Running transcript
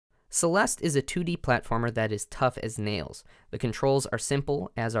Celeste is a 2D platformer that is tough as nails. The controls are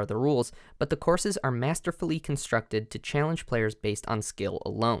simple, as are the rules, but the courses are masterfully constructed to challenge players based on skill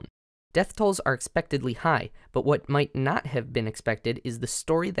alone. Death tolls are expectedly high, but what might not have been expected is the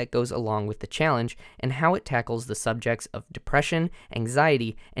story that goes along with the challenge and how it tackles the subjects of depression,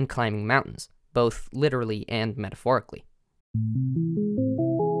 anxiety, and climbing mountains, both literally and metaphorically.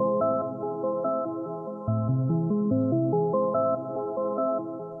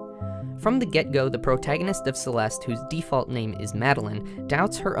 From the get-go, the protagonist of Celeste, whose default name is Madeline,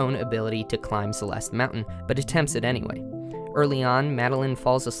 doubts her own ability to climb Celeste Mountain, but attempts it anyway. Early on, Madeline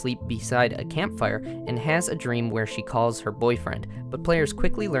falls asleep beside a campfire and has a dream where she calls her boyfriend, but players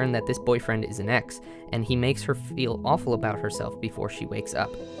quickly learn that this boyfriend is an ex, and he makes her feel awful about herself before she wakes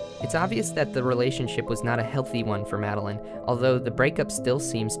up. It's obvious that the relationship was not a healthy one for Madeline, although the breakup still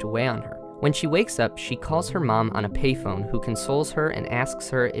seems to weigh on her. When she wakes up, she calls her mom on a payphone, who consoles her and asks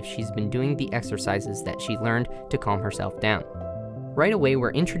her if she's been doing the exercises that she learned to calm herself down. Right away,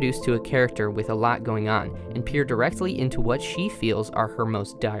 we're introduced to a character with a lot going on, and peer directly into what she feels are her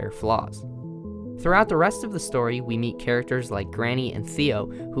most dire flaws. Throughout the rest of the story, we meet characters like Granny and Theo,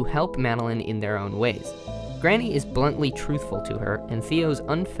 who help Madeline in their own ways. Granny is bluntly truthful to her, and Theo's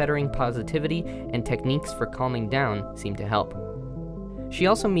unfettering positivity and techniques for calming down seem to help. She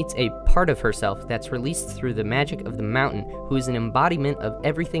also meets a part of herself that's released through the magic of the mountain, who is an embodiment of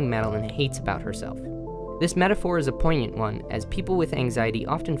everything Madeline hates about herself. This metaphor is a poignant one, as people with anxiety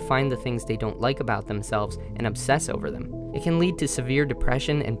often find the things they don't like about themselves and obsess over them. It can lead to severe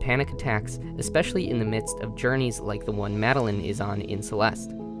depression and panic attacks, especially in the midst of journeys like the one Madeline is on in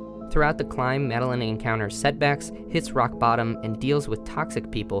Celeste. Throughout the climb, Madeline encounters setbacks, hits rock bottom, and deals with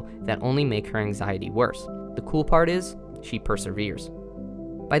toxic people that only make her anxiety worse. The cool part is, she perseveres.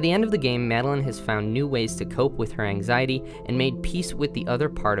 By the end of the game, Madeline has found new ways to cope with her anxiety and made peace with the other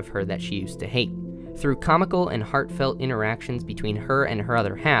part of her that she used to hate. Through comical and heartfelt interactions between her and her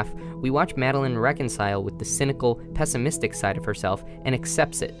other half, we watch Madeline reconcile with the cynical, pessimistic side of herself and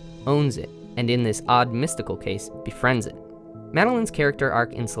accepts it, owns it, and in this odd mystical case, befriends it. Madeline's character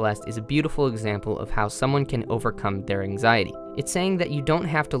arc in Celeste is a beautiful example of how someone can overcome their anxiety. It's saying that you don't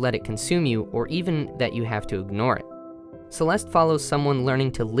have to let it consume you, or even that you have to ignore it. Celeste follows someone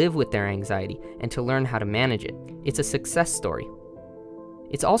learning to live with their anxiety and to learn how to manage it. It's a success story.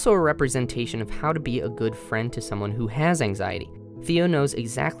 It's also a representation of how to be a good friend to someone who has anxiety. Theo knows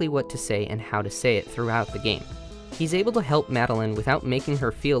exactly what to say and how to say it throughout the game. He's able to help Madeline without making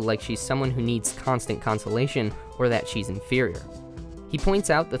her feel like she's someone who needs constant consolation or that she's inferior. He points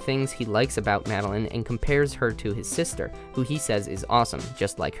out the things he likes about Madeline and compares her to his sister, who he says is awesome,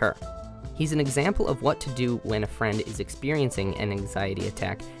 just like her. He's an example of what to do when a friend is experiencing an anxiety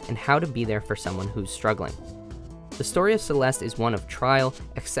attack and how to be there for someone who's struggling. The story of Celeste is one of trial,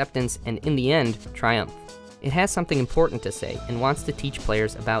 acceptance, and in the end, triumph. It has something important to say and wants to teach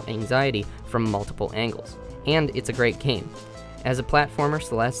players about anxiety from multiple angles. And it's a great game. As a platformer,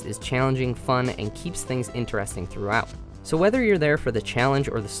 Celeste is challenging, fun, and keeps things interesting throughout. So whether you're there for the challenge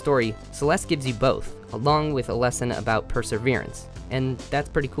or the story, Celeste gives you both, along with a lesson about perseverance, and that's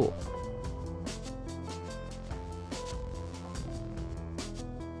pretty cool.